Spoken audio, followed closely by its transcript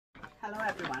Hello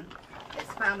everyone,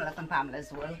 it's Pamela from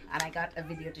Pamela's World, and I got a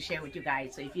video to share with you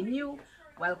guys. So if you're new,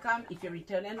 welcome. If you're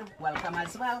returning, welcome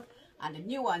as well. And the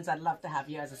new ones, I'd love to have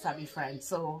you as a subby friend.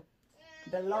 So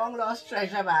the long lost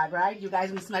treasure bag, right? You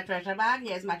guys miss my treasure bag?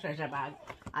 Here's my treasure bag,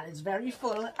 and it's very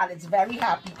full and it's very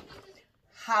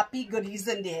happy goodies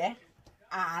in there.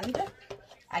 And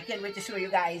I can't wait to show you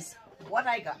guys what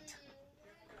I got.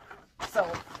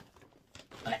 So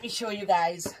let me show you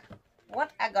guys what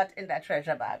I got in that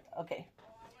treasure bag. Okay,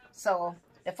 so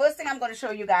the first thing I'm going to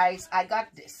show you guys, I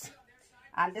got this,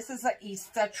 and this is an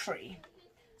Easter tree.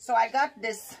 So I got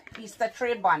this Easter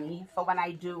tray bunny for when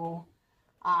I do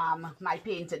my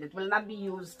painting. It will not be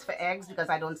used for eggs because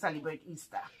I don't celebrate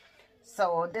Easter.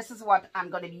 So this is what I'm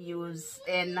going to be used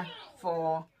in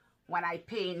for when I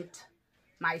paint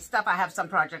my stuff. I have some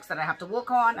projects that I have to work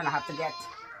on and I have to get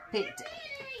painted.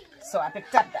 So I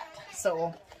picked up that.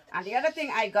 So, and the other thing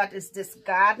I got is this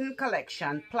garden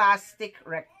collection plastic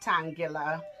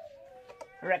rectangular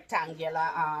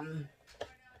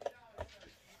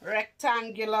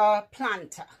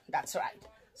planter. That's right.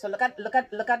 So look at the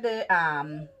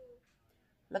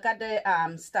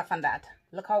stuff on that.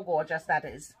 Look how gorgeous that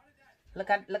is. Look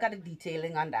at the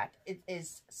detailing on that. It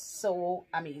is so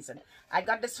amazing. I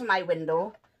got this for my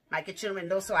window, my kitchen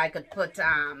window, so I could put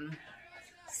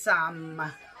some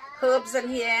herbs in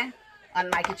here on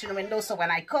my kitchen window, so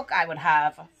when I cook I would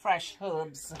have fresh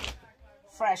herbs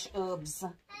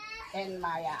in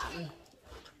my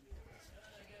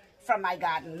from my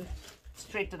garden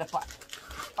straight to the pot.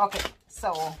 Okay,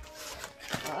 so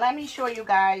let me show you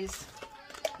guys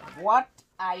what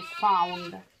I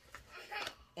found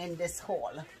in this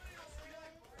haul.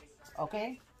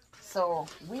 Okay, so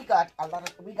we got a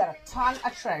ton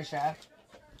of treasure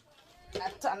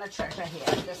here.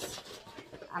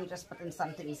 I'm just putting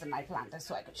some things in my planter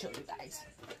so I could show you guys.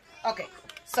 Okay,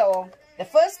 so the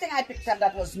first thing I picked up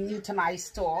that was new to my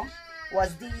store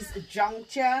was these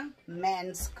Juncture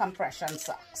men's compression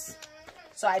socks.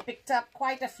 So I picked up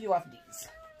quite a few of these.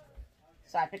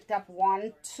 So I picked up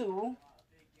 1, 2,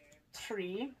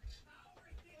 3.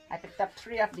 I picked up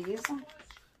 3 of these,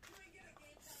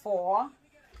 4,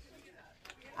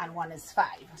 and 1 is 5.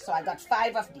 So I got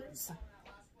 5 of these.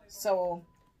 So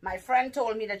my friend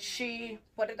told me that she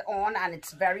put it on and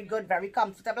it's very good, very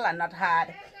comfortable and not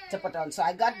hard to put on. So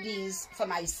I got these for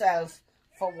myself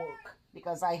for work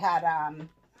because I had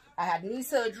knee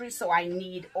surgery, so I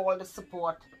need all the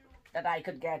support that I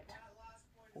could get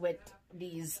with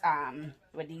these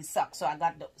socks. So I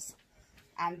got those.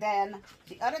 And then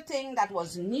the other thing that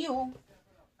was new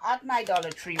at my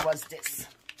Dollar Tree was this.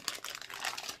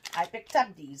 I picked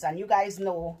up these, and you guys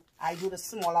know I do the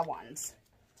smaller ones.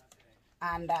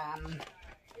 And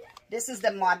this is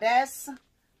the Modest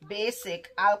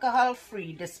Basic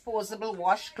Alcohol-Free Disposable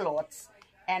Washcloths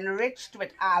enriched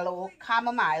with aloe,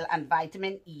 chamomile, and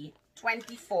vitamin E,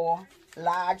 24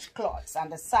 large cloths.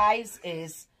 And the size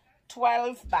is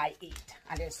 12 by 8.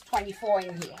 And there's 24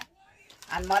 in here.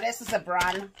 And Modest is a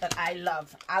brand that I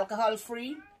love.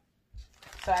 Alcohol-free.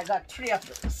 So I got 3 of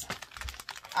those.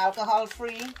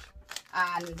 Alcohol-free.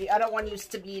 And the other one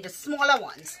used to be the smaller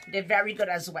ones. They're very good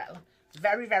as well.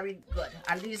 Very, very good.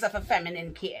 And these are for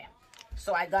feminine care.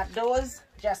 So I got those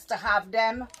just to have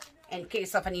them in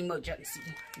case of an emergency.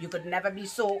 You could never be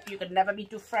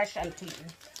too fresh and clean.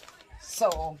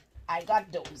 So I got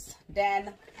those.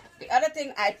 Then the other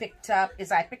thing I picked up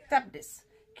is this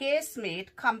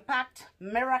Casemate compact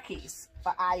mirror case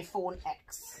for iPhone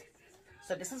X.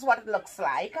 So this is what it looks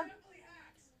like.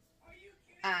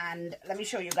 And let me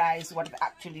show you guys what it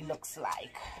actually looks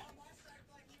like.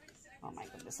 Oh my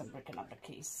goodness, I'm breaking up the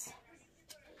case.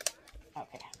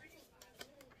 Okay.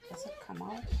 Does it come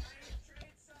out?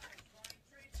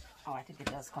 Oh, I think it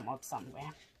does come out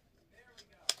somewhere.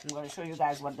 I'm going to show you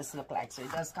guys what this looks like. So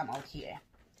it does come out here.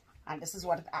 And this is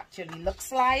what it actually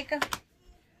looks like.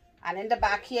 And in the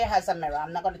back here has a mirror.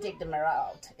 I'm not going to take the mirror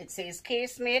out. It says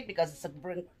Casemate because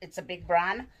it's a big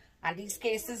brand. And these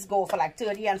cases go for like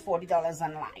 $30 and $40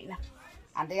 online.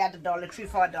 And they are the Dollar Tree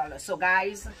for $1. So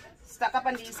guys, stock up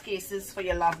on these cases for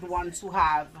your loved ones who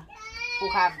have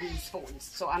these phones.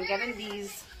 So I'm getting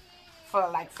these for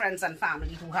like friends and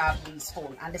family who have these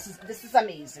phones. And this is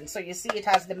amazing. So you see it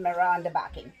has the mirror on the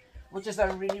backing, which is a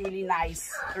really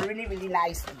nice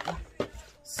thing.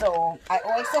 So I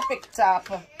also picked up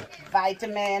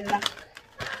vitamin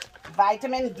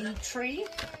D3.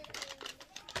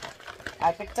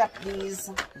 I picked up these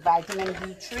vitamin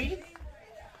D3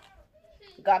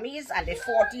 gummies, and they're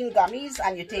 14 gummies,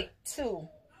 and you take 2.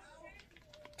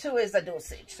 2 is the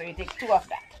dosage, so you take 2 of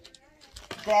that.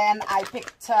 Then I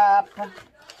picked up,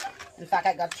 in fact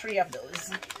I got 3 of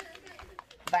those,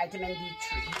 vitamin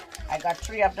D3. I got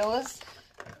 3 of those.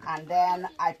 And then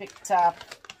I picked up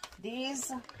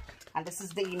these, and this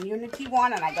is the immunity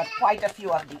one, and I got quite a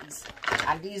few of these.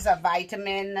 And these are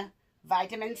vitamin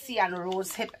C and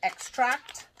rose hip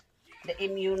extract, the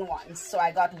immune ones. So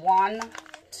I got 1,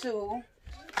 2,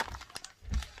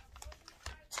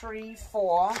 3,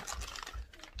 4,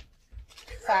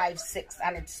 5, 6,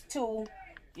 and it's 2.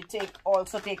 You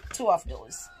also take 2 of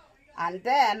those. And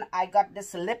then I got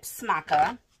this lip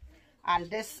smacker, and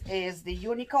this is the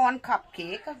unicorn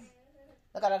cupcake.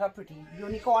 Look at that, how pretty.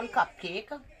 Unicorn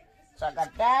cupcake. So I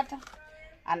got that.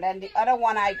 And then the other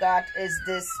one I got is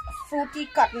this fruity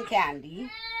cotton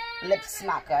candy lip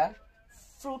smacker.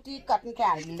 Fruity cotton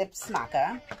candy lip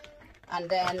smacker. And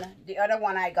then the other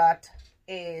one I got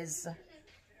is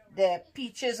the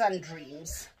peaches and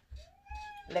dreams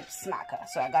lip smacker.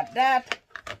 So I got that.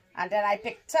 And then I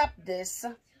picked up this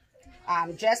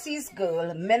Jessie's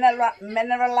Girl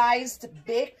mineralized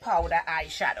baked powder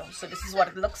eyeshadow. So this is what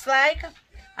it looks like,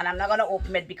 and I'm not going to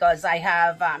open it because I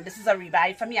have this is a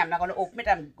revive for me. I'm not going to open it.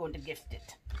 I'm going to gift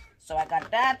it. So I got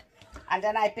that. And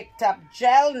then I picked up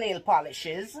gel nail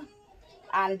polishes,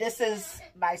 and this is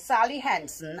by Sally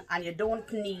Hansen, and you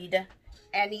don't need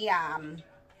any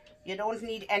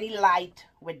light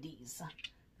with these.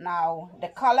 Now the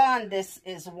color on this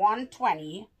is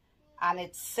 120, and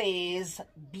it says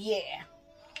beer.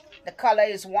 The color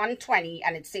is 120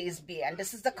 and it says beer, and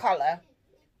this is the color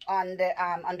on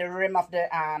the rim of the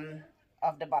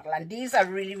bottle. And these are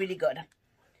really, really good.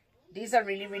 These are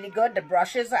really, really good. The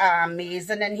brushes are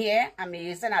amazing in here.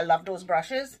 Amazing. I love those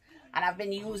brushes, and I've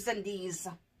been using these.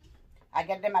 I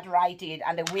get them at Rite Aid,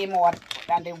 and they weigh more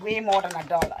than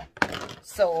 $1.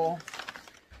 So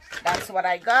that's what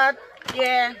I got.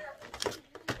 Yeah.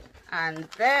 And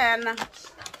then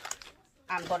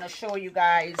I'm going to show you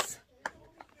guys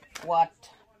what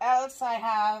else I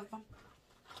have.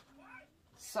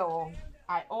 So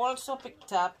I also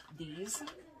picked up these.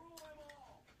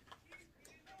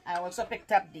 And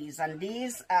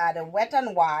these are the Wet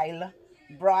n Wild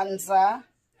Bronzer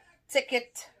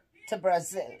Ticket to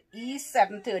Brazil.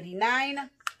 E739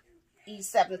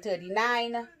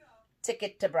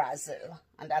 Ticket to Brazil.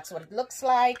 And that's what it looks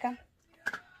like.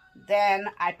 Then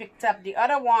I picked up the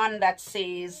other one that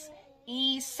says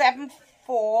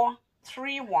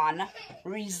E7431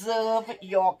 Reserve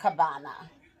Your Cabana.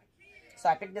 So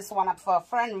I picked this one up for a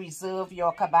friend, Reserve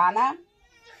Your Cabana.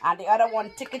 And the other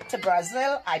one, Ticket to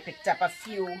Brazil, I picked up a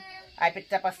few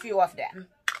of them.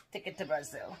 Ticket to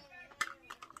Brazil.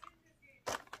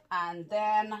 And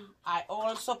then I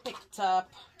also picked up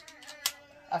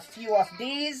a few of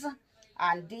these,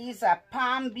 and these are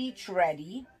Palm Beach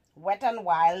Ready, Wet n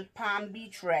Wild Palm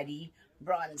Beach Ready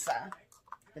bronzer.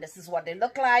 And this is what they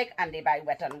look like, and they buy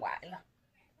Wet n Wild.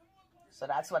 So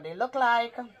that's what they look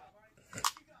like.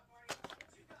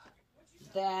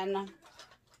 Then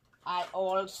I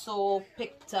also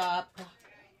picked up, let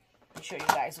me show you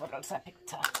guys what else I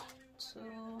picked up.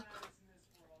 2,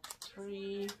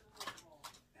 3,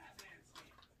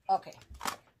 okay.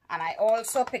 And I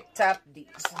also picked up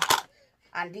these.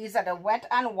 And these are the Wet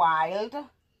n Wild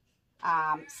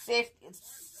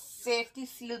safety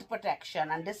sealed protection.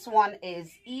 And this one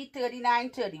is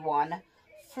E3931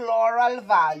 Floral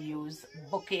Values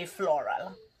Bouquet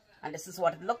Floral. And this is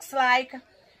what it looks like.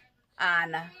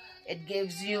 And it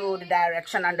gives you the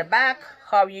direction on the back,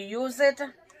 how you use it.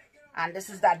 And this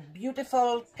is that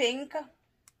beautiful pink.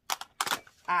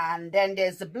 And then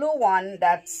there's the blue one,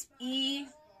 that's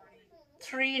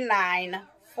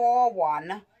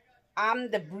E3941. I'm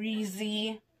the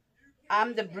breezy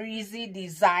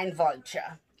design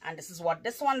vulture. And this is what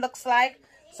this one looks like.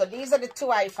 So these are the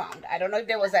 2 I found. I don't know if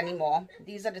there was any more.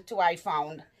 These are the 2 I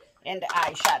found in the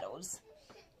eyeshadows.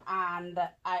 And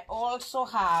I also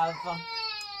have,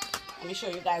 let me show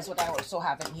you guys what I also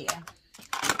have in here.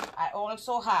 I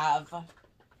also have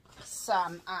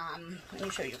some, let me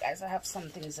show you guys, I have some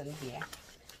things in here.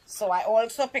 So I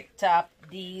also picked up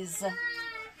these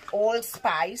Old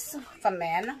Spice for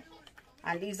men.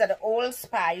 And these are the Old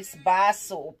Spice bar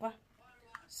soap.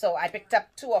 So I picked up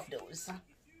 2 of those.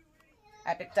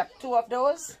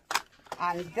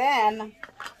 And then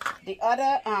the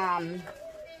other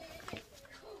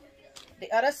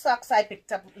socks I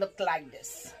picked up looked like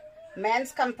this.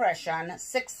 Men's compression,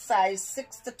 size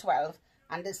 6 to 12.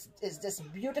 And this is this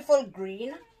beautiful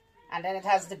green. And then it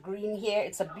has the green here.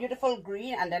 It's a beautiful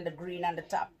green, and then the green on the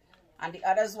top. And the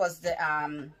others was the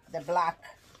black,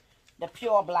 the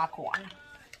pure black one.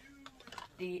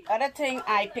 The other thing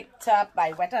I picked up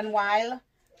by Wet n Wild,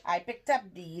 I picked up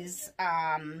these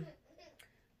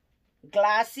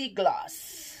Glassy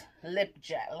Gloss lip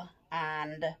gel,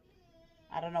 and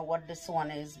I don't know what this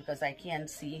one is because I can't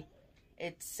see.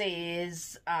 It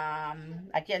says,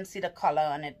 I can't see the color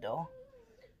on it though.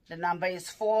 The number is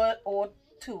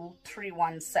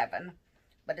 402317.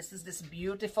 But this is this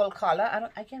beautiful color.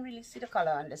 I can't really see the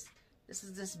color on this. This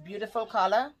is this beautiful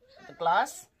color, the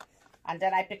gloss. And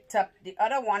then I picked up the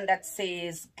other one that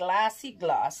says Glassy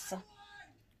Gloss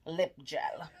Lip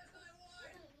Gel.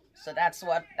 So that's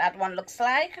what that one looks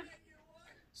like.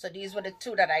 So these were the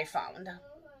two that I found.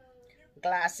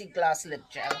 Glassy Gloss Lip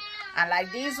Gel. And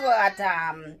like these were at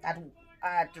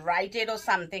Rite Aid or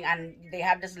something, and they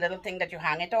have this little thing that you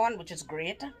hang it on, which is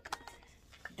great.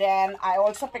 Then I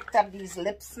also picked up these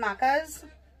lip smackers,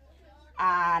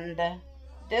 and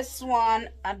this one,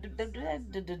 I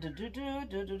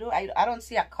don't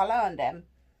see a color on them.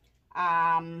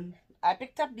 I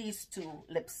picked up these two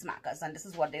lip smackers, and this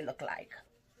is what they look like.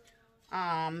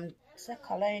 Is there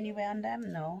color anywhere on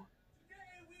them? No.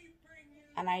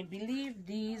 And I believe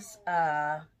these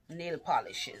are nail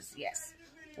polishes. Yes,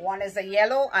 one is a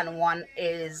yellow and one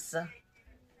is a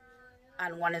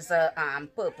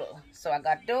purple. So I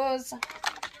got those.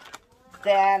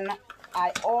 Then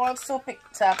I also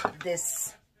picked up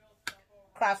this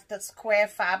crafted square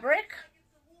fabric,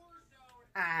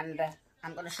 and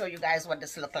I'm going to show you guys what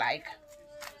this look like.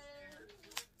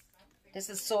 This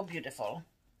is so beautiful,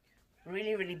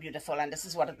 really, really beautiful. And this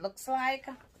is what it looks like.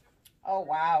 Oh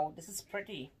wow, this is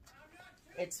pretty.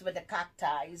 It's with the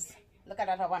cacti. Look at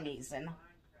that, how amazing.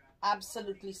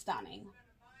 Absolutely stunning.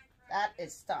 That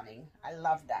is stunning. I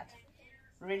love that.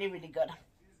 Really, really good.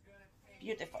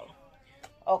 Beautiful.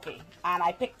 Okay, and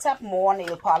I picked up more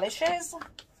nail polishes.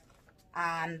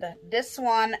 And this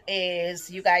one is,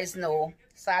 you guys know,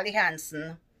 Sally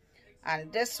Hansen.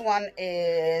 And this one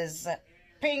is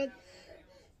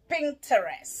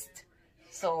Pinterest.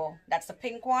 So that's the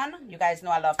pink one. You guys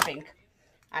know I love pink.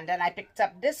 And then I picked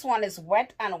up, this one is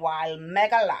Wet and Wild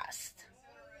Mega Last.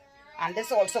 And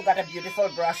this also got a beautiful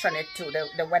brush on it too.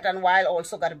 The Wet and Wild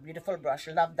also got a beautiful brush.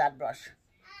 Love that brush.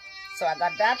 So I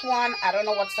got that one. I don't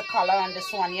know what's the color on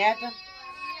this one yet.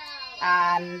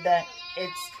 And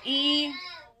it's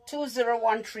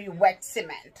E2013 Wet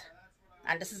Cement.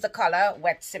 And this is the color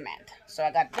Wet Cement. So I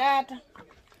got that.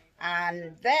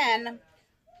 And then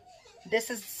this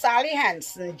is Sally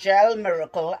Hansen Gel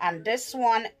Miracle. And this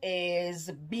one is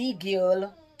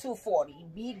B-Girl 240.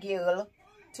 B-Girl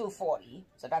 240.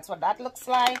 So that's what that looks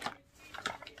like.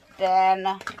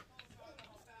 Then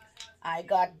I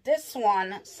got this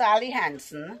one, Sally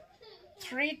Hansen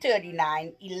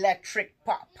 339 Electric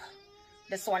Pop.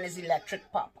 This one is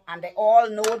Electric Pop, and they all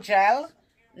no gel,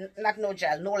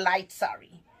 no light,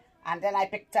 sorry. And then I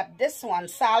picked up this one,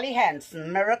 Sally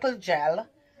Hansen Miracle Gel,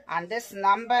 and this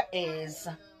number is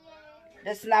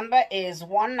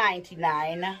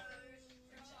 199.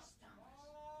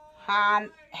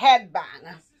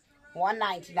 Headbang,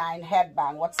 199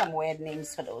 headbang. What's some weird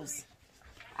names for those?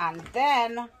 And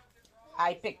then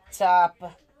I picked up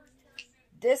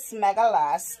this Mega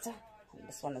Last.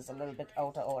 This one is a little bit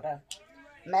out of order.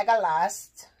 Mega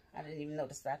Last. I didn't even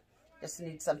notice that. Just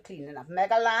needs some cleaning up.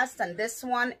 Mega Last, and this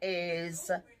one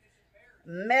is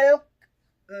Milk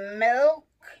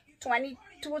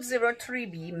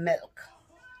 2203B Milk.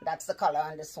 That's the color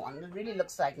on this one. It really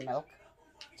looks like milk.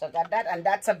 So I got that, and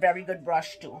that's a very good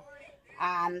brush too.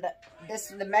 And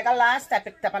the Mega Last, I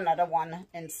picked up another one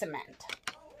in cement.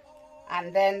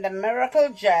 And then the Miracle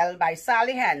Gel by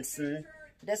Sally Hansen.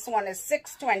 This one is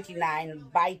 629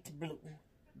 Bite Blue.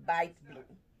 Bite Blue.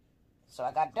 So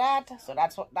I got that. So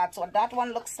that's what that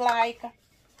one looks like.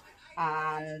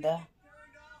 And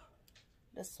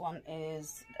this one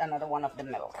is another one of the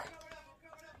milk.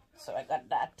 So I got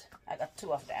that. I got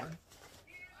two of them.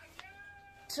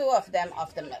 Two of them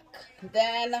of the milk.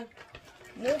 Then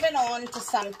moving on to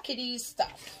some kiddie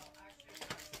stuff.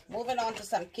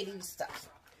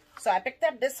 So I picked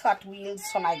up this Hot Wheels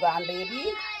for my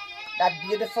grandbaby. That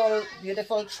beautiful,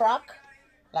 beautiful truck,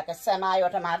 like a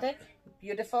semi-automatic.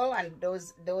 Beautiful, and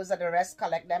those are the rest.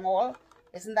 Collect them all.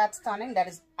 Isn't that stunning? That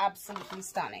is absolutely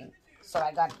stunning. So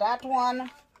I got that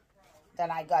one.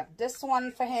 Then I got this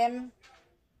one for him.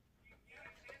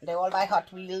 They're all by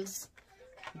Hot Wheels.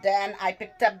 Then I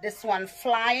picked up this one,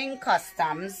 Flying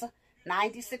Customs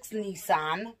 96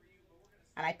 Nissan.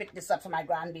 And I picked this up for my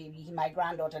grandbaby, my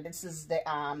granddaughter. This is the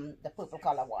purple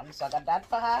color one. So I got that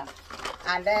for her.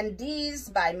 And then these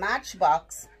by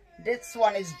Matchbox. This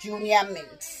one is Junior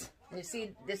Mints. You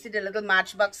see the little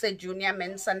Matchbox say Junior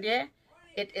Mints on there?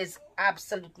 It is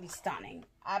absolutely stunning.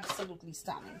 Absolutely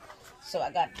stunning. So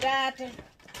I got that.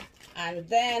 And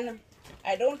then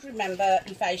I don't remember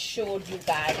if I showed you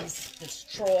guys the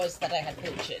straws that I had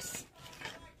purchased.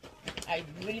 I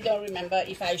really don't remember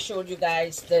if I showed you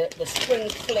guys the spring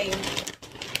fling.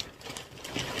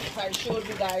 If I showed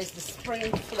you guys the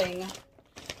spring fling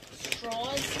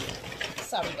straws.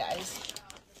 Sorry guys,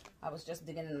 I was just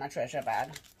digging in my treasure bag.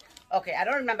 Okay, I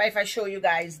don't remember if I show you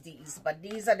guys these, but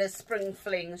these are the spring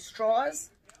fling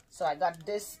straws. So I got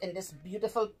this in this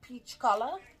beautiful peach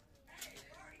color.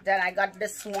 Then I got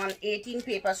this one 18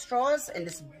 paper straws in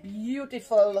this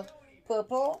beautiful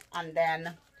purple, and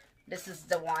then this is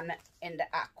the one in the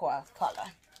aqua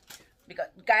color. Because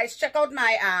guys, check out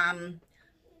my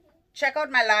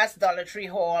last Dollar Tree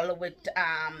haul with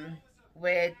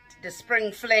the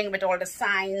spring fling with all the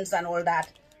signs and all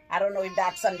that. I don't know if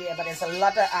that's on there, but there's a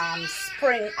lot of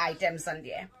spring items on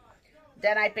there.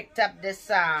 Then I picked up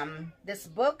this this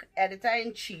book,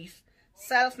 Editor-in-Chief,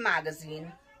 Self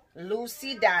Magazine,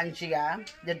 Lucy Dangia,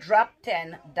 the Drop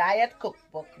 10 Diet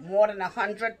Cookbook, more than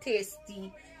 100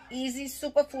 tasty, easy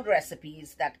superfood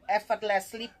recipes that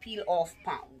effortlessly peel off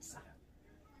pounds.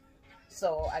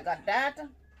 So I got that.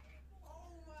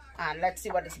 And let's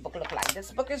see what this book looks like.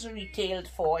 This book is retailed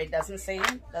for, it doesn't say,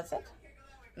 that's it?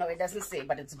 No, it doesn't say,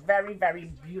 but it's very, very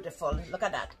beautiful. Look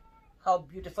at that. How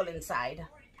beautiful inside.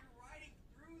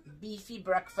 Beefy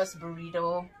breakfast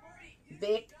burrito.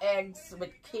 Baked eggs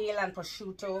with kale and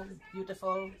prosciutto.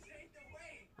 Beautiful.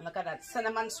 And look at that.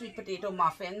 Cinnamon sweet potato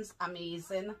muffins.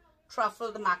 Amazing.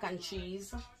 Truffled mac and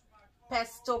cheese.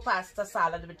 Pesto pasta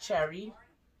salad with cherry.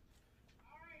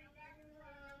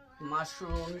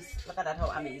 Mushrooms. Look at that, how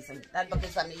amazing. That book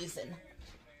is amazing.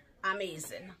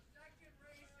 Amazing.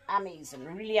 Amazing.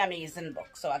 Really amazing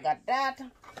book. So I got that.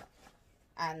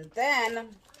 And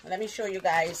then let me show you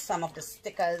guys some of the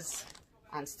stickers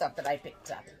and stuff that I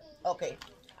picked up. Okay,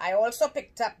 I also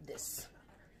picked up this.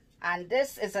 And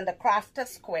this is in the crafter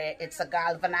square. It's a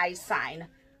galvanized sign.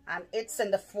 And it's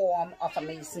in the form of a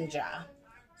mason jar.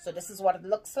 So this is what it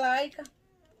looks like.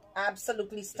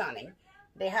 Absolutely stunning.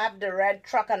 They have the red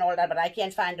truck and all that, but I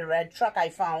can't find the red truck. I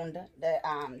found the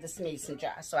this mason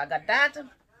jar. So I got that.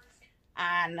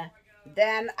 And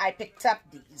then I picked up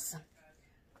these.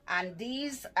 And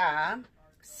these are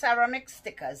ceramic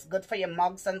stickers. Good for your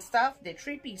mugs and stuff. They're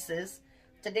 3 pieces.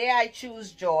 Today I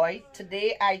choose joy.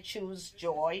 Today I choose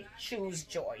joy. Choose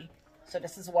joy. So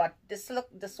this is what this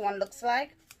one looks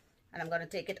like. And I'm going to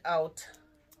take it out.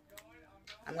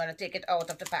 I'm going to take it out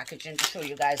of the packaging to show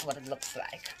you guys what it looks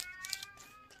like.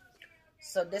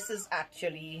 So this is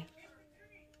actually,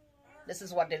 this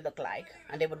is what they look like.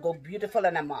 And they would go beautiful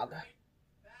in a mug.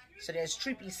 So there's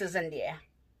 3 pieces in there.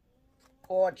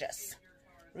 Gorgeous.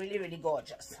 Really, really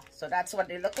gorgeous. So that's what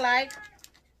they look like.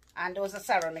 And those are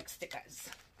ceramic stickers.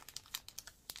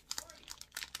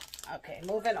 Okay,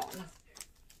 moving on.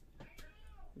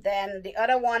 Then the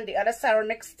other one, the other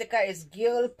ceramic sticker is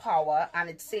Girl Power. And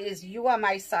it says, you are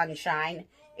my sunshine.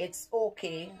 It's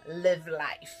okay. Live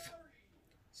life.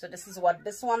 So this is what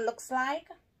this one looks like.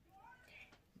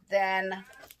 Then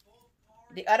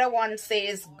the other one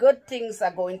says, good things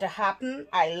are going to happen.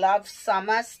 I love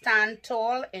summer. Stand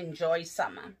tall. Enjoy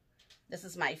summer. This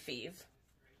is my fave.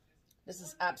 This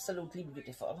is absolutely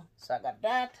beautiful. So I got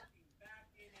that.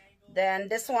 Then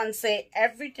this one say,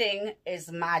 everything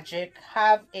is magic.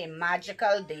 Have a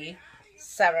magical day.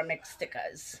 Ceramic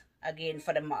stickers. Again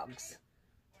for the mugs.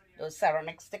 Those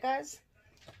ceramic stickers.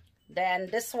 Then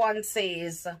this one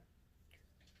says,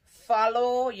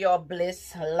 follow your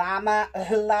bliss. Llama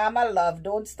love.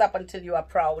 Don't stop until you are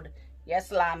proud.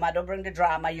 Yes, Llama. Don't bring the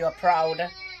drama. You are proud.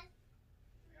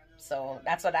 So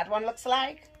that's what that one looks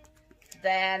like.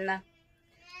 Then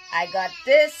I got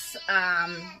this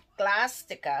glass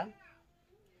sticker.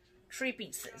 3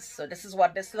 pieces. So this is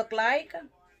what this look like.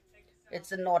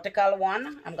 It's a nautical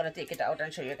one. I'm going to take it out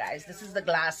and show you guys. This is the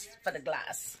glass for the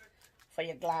glass. For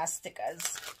your glass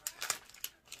stickers.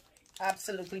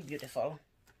 Absolutely beautiful.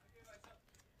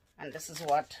 And this is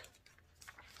what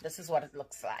it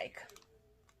looks like.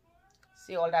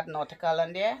 See all that nautical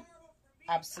in there?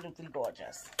 Absolutely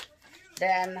gorgeous.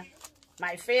 Then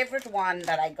my favorite one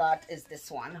that I got is this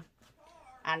one.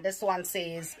 And this one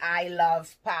says, I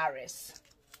love Paris.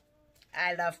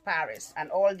 I love Paris.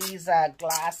 And all these are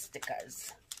glass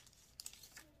stickers.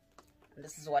 And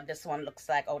this is what this one looks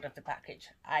like out of the package.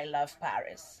 I love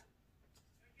Paris.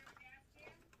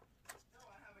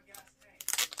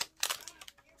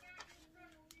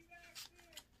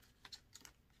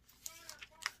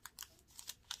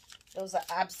 Those are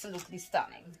absolutely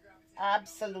stunning.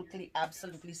 Absolutely,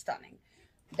 absolutely stunning.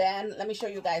 Then let me show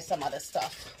you guys some other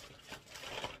stuff.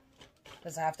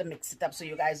 Because I have to mix it up so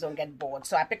you guys don't get bored.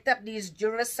 So I picked up these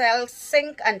Duracell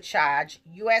Sync and Charge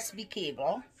USB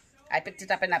cable. I picked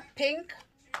it up in a pink,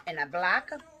 in a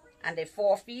black, and they're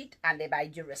 4 feet, and they by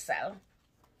Duracell.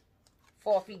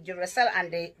 4 feet Duracell,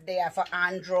 and they are for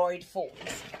Android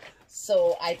phones.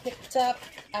 So I picked up,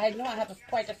 I know I have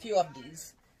quite a few of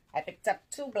these. I picked up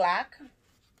 2 black,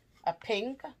 a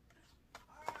pink,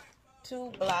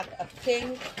 2 black, a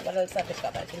pink. What else I picked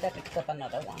up? I think I picked up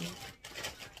another one.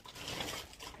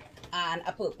 And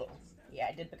a purple. Yeah,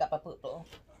 I did pick up a purple.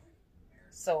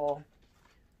 So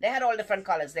they had all different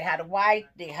colors. They had white,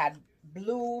 they had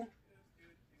blue,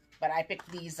 but I picked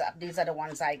these up. These are the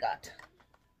ones I got.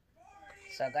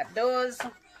 So I got those,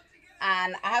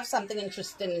 and I have something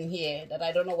interesting in here that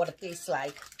I don't know what it tastes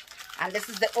like. And this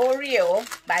is the Oreo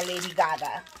by Lady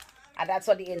Gaga, and that's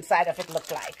what the inside of it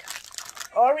looked like.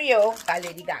 Oreo by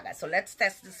Lady Gaga. So let's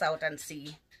test this out and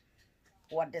see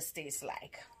what this tastes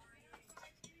like.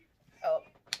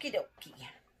 Okie dokie.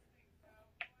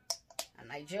 And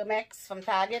my Germex from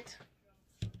Target.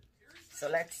 So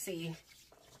let's see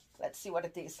what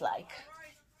it tastes like.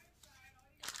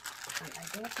 And I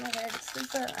don't know where this is.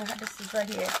 This is right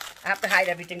here. I have to hide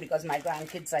everything because my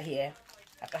grandkids are here.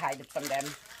 I have to hide it from them.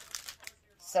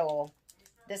 So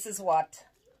this is what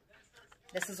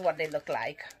they look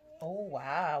like. Oh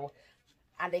wow.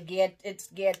 And it's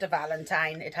geared to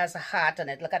Valentine. It has a heart on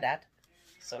it. Look at that.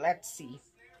 So let's see.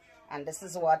 And this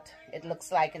is what it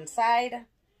looks like inside.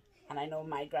 And I know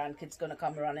my grandkids gonna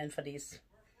come running for these.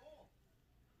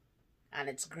 And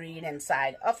it's green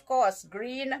inside. Of course,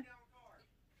 green,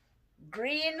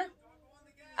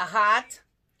 a heart,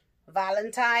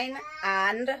 Valentine,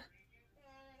 and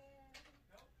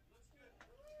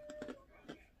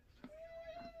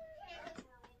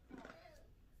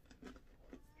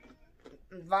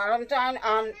Valentine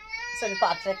and St.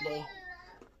 Patrick's Day.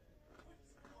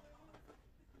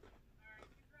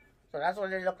 So that's what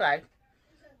they look like.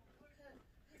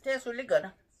 It tastes really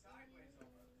good.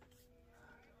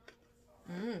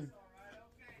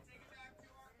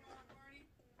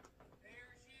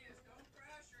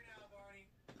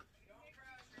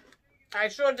 I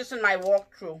showed this in my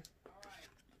walkthrough.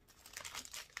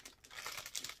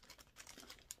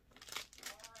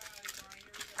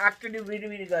 Actually really,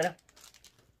 really good.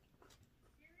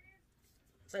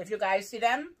 So if you guys see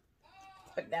them,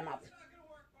 pick them up.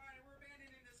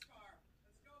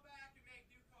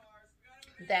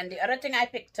 Then the other thing I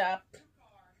picked up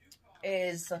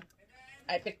is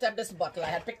I picked up this bottle. I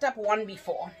had picked up one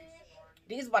before.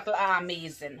 These bottles are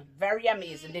amazing. Very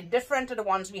amazing. They're different to the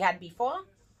ones we had before.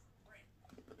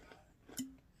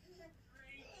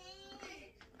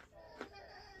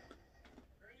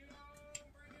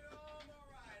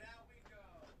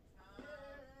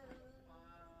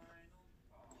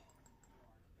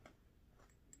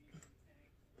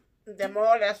 They more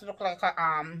or less look like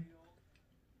a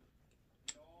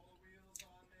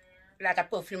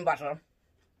perfume bottle.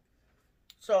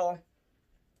 So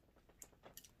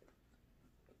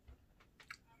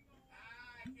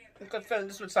you could fill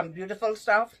this with some beautiful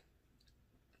stuff.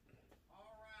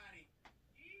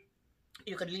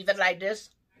 You could leave it like this,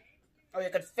 or you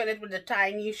could fill it with the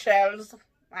tiny shells.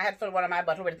 I had filled one of my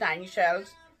bottles with tiny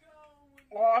shells.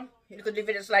 Or you could leave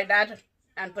it just like that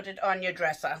and put it on your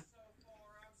dresser.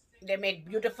 They make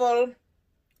beautiful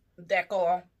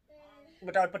decor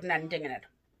without putting anything in it.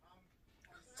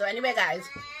 So anyway, guys,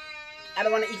 I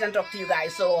don't want to eat and talk to you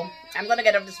guys, so I'm going to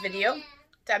get off this video.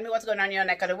 Tell me what's going on in your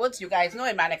neck of the woods. You guys know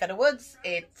in my neck of the woods,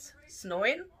 it's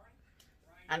snowing.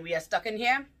 And we are stuck in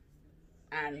here.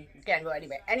 And we can't go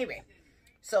anywhere. Anyway,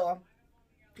 so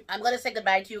I'm going to say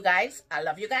goodbye to you guys. I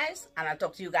love you guys. And I'll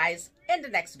talk to you guys in the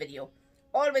next video.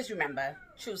 Always remember,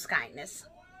 choose kindness.